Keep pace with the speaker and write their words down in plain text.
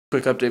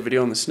Quick update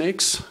video on the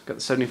snakes. Got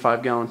the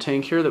 75-gallon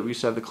tank here that we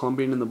used to have the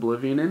Colombian and the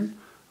Bolivian in.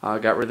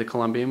 Got rid of the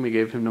Colombian, we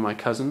gave him to my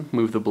cousin,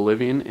 moved the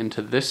Bolivian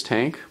into this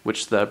tank,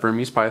 which the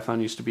Burmese python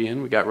used to be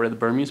in. We got rid of the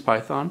Burmese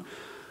python.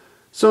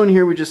 So in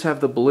here we just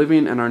have the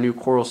Bolivian and our new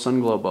coral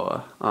Sunglow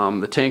boa.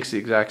 The tank's the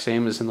exact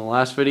same as in the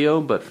last video,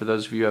 but for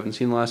those of you who haven't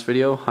seen the last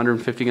video,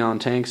 150-gallon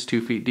tanks,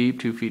 2 feet deep,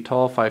 2 feet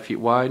tall, 5 feet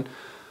wide.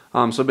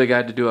 So big I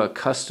had to do a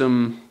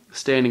custom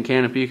standing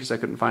canopy because I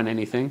couldn't find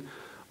anything.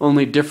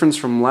 Only difference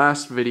from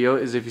last video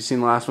is if you've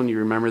seen the last one, you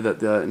remember that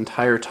the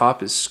entire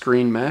top is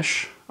screen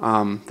mesh.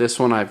 This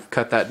one I've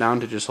cut that down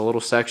to just a little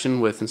section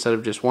with, instead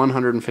of just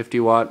 150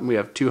 watt, we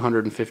have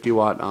 250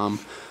 watt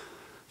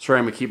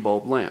ceramic heat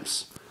bulb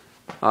lamps.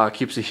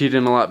 Keeps the heat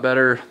in a lot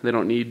better. They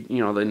don't need,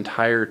 the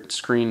entire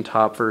screen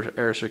top for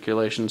air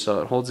circulation,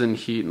 so it holds in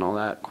heat and all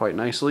that quite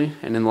nicely.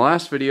 And in the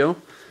last video,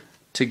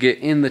 to get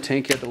in the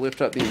tank, you have to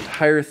lift up the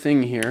entire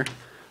thing here.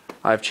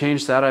 I've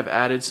changed that. I've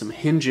added some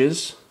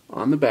hinges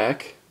on the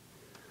back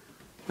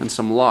and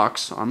some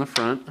locks on the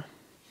front,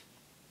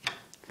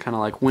 kind of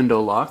like window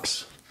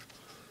locks.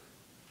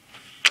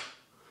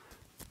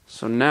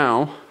 So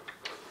now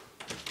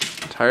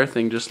the entire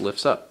thing just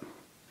lifts up.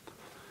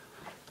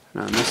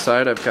 Now on this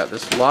side I've got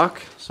this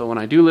lock, so when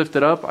I do lift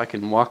it up I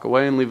can walk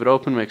away and leave it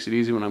open. Makes it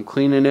easy when I'm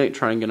cleaning it,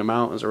 try and get them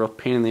out. It was a real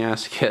pain in the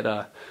ass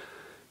to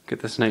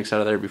get the snakes out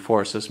of there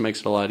before, so this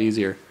makes it a lot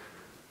easier.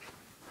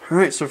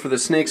 Alright, so for the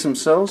snakes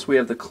themselves, we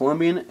have the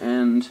Colombian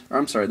and,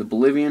 the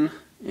Bolivian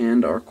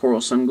and our coral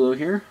Sunglow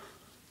here.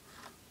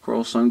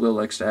 Coral Sunglow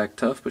likes to act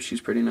tough, but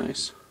she's pretty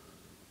nice.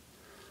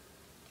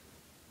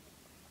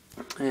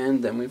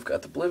 And then we've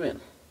got the Bolivian.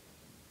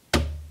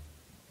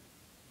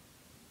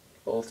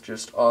 Both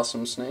just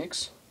awesome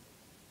snakes.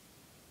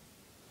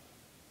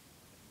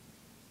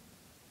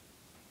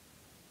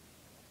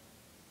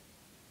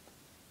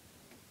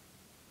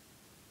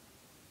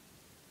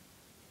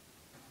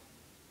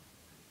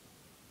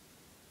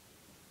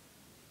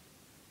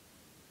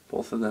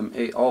 Both of them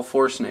ate, all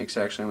 4 snakes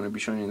actually, I'm going to be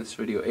showing you in this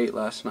video, ate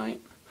last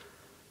night.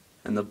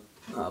 And the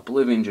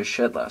Bolivian just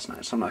shed last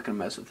night, so I'm not going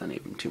to mess with any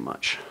of them too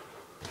much.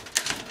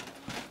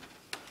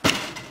 Go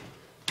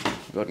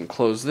ahead and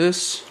close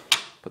this,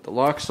 put the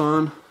locks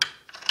on,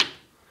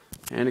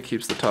 and it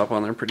keeps the top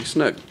on there pretty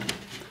snug.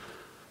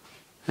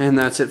 And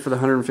that's it for the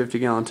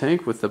 150-gallon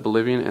tank with the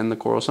Bolivian and the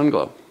coral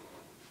Sunglow.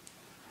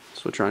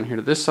 Switch around here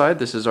to this side.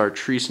 This is our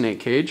tree snake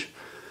cage.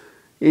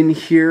 In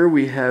here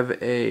we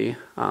have a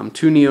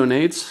 2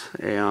 neonates,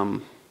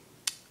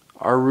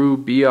 a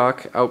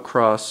baik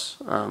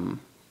outcross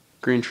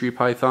green tree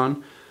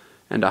python,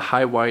 and a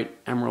high white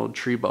emerald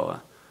tree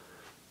boa.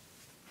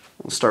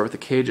 We'll start with the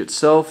cage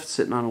itself. It's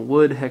sitting on a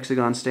wood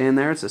hexagon stand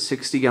there. It's a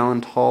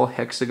 60-gallon tall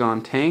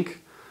hexagon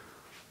tank.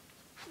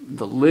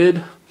 The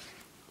lid,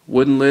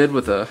 wooden lid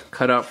with a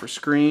cutout for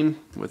screen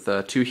with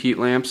 2 heat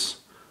lamps.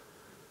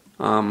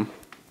 Kind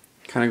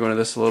of go into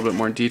this a little bit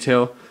more in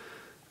detail.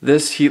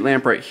 This heat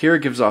lamp right here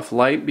gives off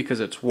light because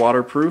it's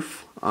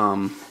waterproof,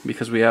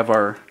 because we have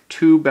our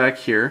tube back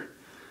here,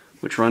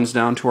 which runs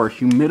down to our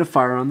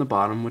humidifier on the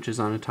bottom, which is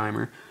on a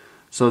timer.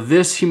 So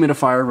this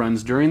humidifier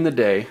runs during the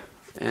day,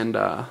 and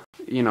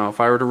if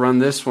I were to run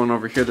this one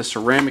over here, the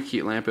ceramic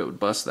heat lamp, it would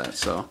bust that.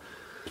 So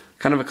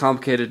kind of a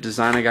complicated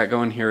design I got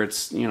going here.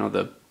 It's,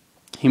 the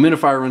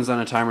humidifier runs on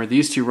a timer.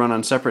 These two run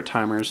on separate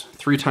timers.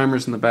 3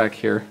 timers in the back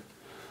here.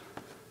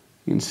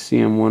 You can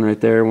see them, one right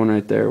there, one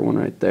right there, one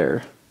right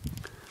there.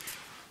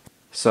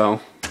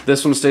 So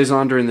this one stays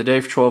on during the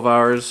day for 12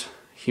 hours.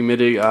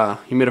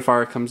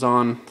 Humidifier comes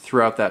on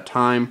throughout that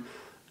time.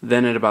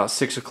 Then at about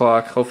 6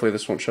 o'clock, hopefully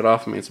this won't shut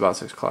off. I mean, it's about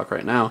 6 o'clock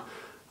right now.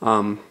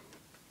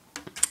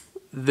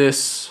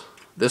 This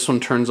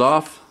one turns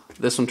off,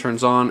 this one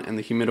turns on, and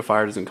the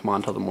humidifier doesn't come on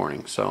until the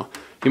morning. So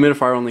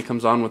humidifier only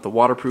comes on with the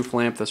waterproof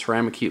lamp. The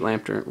ceramic heat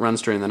lamp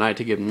runs during the night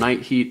to give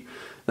night heat.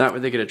 That way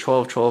they get a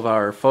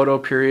 12-hour photo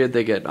period.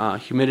 They get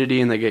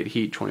humidity and they get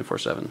heat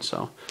 24/7.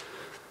 So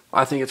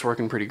I think it's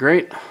working pretty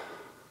great.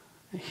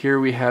 Here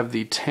we have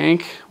the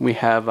tank. We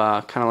have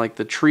kind of like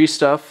the tree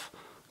stuff,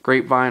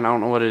 grapevine, I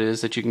don't know what it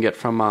is, that you can get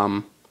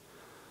from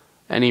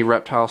any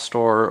reptile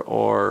store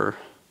or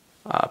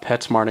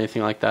PetSmart,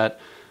 anything like that.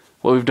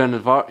 What we've done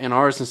in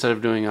ours, instead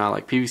of doing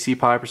like PVC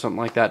pipe or something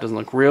like that, doesn't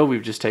look real,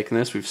 we've just taken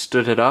this, we've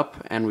stood it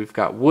up, and we've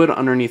got wood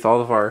underneath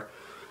all of our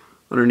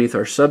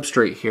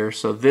substrate here.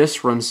 So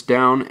this runs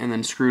down and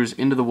then screws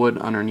into the wood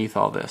underneath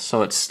all this.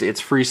 So it's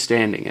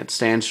freestanding. It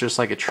stands just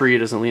like a tree. It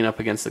doesn't lean up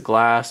against the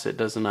glass. It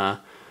doesn't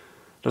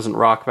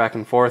rock back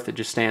and forth. It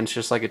just stands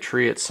just like a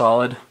tree. It's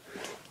solid.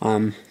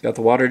 Got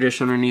the water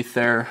dish underneath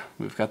there.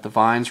 We've got the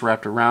vines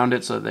wrapped around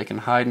it so that they can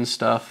hide and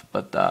stuff,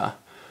 but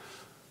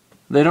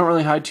they don't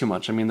really hide too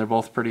much. I mean, they're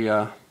both pretty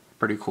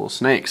cool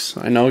snakes.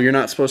 I know you're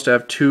not supposed to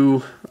have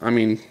two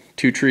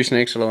tree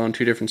snakes, let alone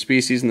 2 different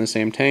species in the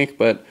same tank,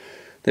 but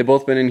they've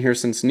both been in here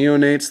since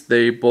neonates.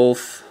 They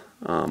both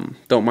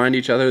don't mind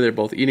each other. They're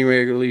both eating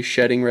regularly,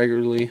 shedding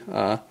regularly.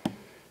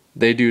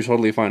 They do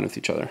totally fine with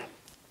each other.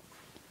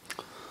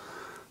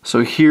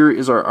 So here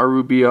is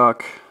our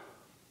baik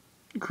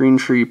green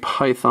tree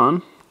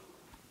python.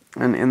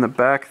 And in the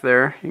back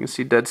there, you can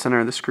see dead center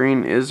of the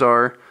screen is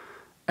our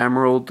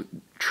emerald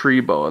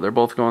tree boa. They're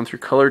both going through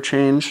color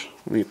change.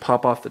 Let me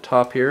pop off the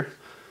top here,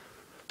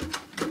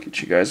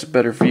 get you guys a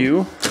better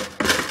view.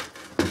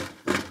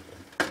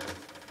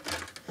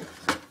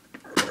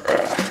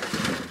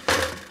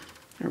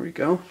 There we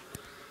go.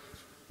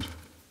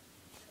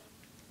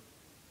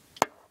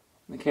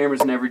 The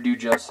cameras never do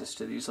justice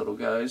to these little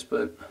guys,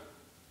 but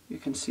you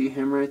can see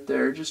him right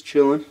there just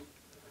chilling.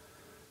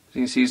 As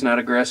you can see, he's not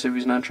aggressive,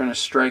 he's not trying to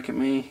strike at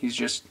me, he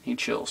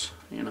chills,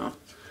 you know.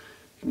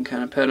 You can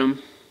kind of pet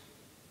him.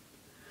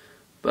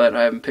 But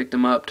I haven't picked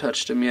him up,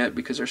 touched him yet,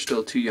 because they're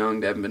still too young,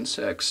 they haven't been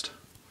sexed.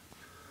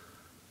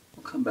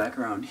 We'll come back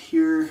around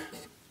here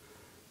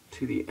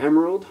to the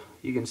emerald.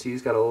 You can see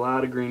he's got a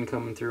lot of green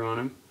coming through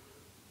on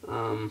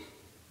him.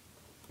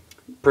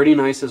 Pretty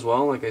nice as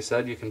well, like I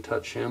said, you can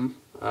touch him.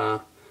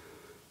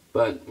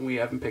 But we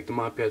haven't picked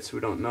him up yet, so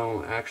we don't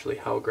know actually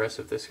how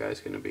aggressive this guy's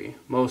going to be.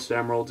 Most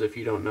emeralds, if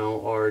you don't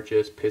know, are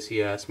just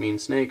pissy-ass mean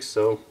snakes,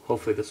 so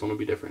hopefully this one will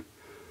be different.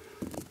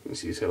 You can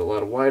see he's got a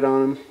lot of white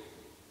on him.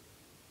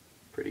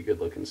 Pretty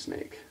good looking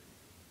snake.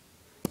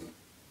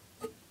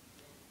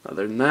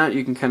 Other than that,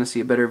 you can kind of see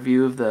a better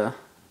view of the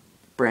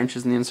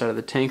branches on the inside of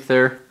the tank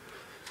there.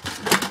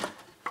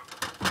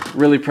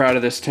 Really proud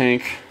of this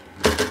tank.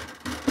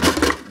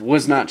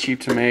 Was not cheap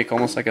to make,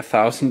 almost like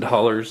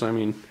 $1,000. I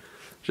mean,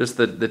 just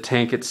the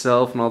tank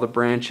itself and all the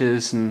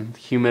branches and the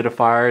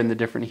humidifier and the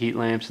different heat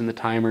lamps and the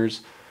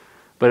timers,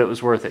 but it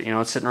was worth it. You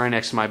know, it's sitting right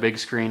next to my big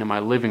screen in my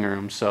living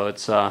room, so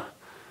it's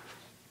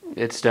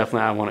definitely,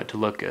 I want it to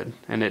look good,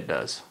 and it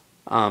does.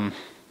 So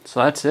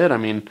that's it. I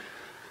mean,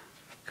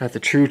 got the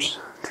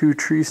two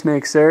tree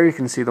snakes there. You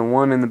can see the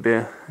one in the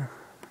bit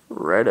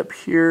right up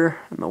here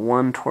and the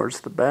one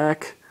towards the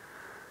back.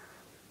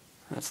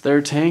 That's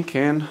their tank,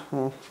 and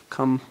we'll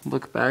come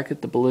look back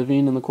at the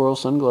Bolivian and the coral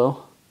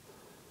sunglow.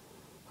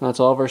 That's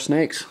all of our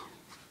snakes.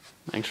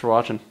 Thanks for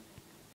watching.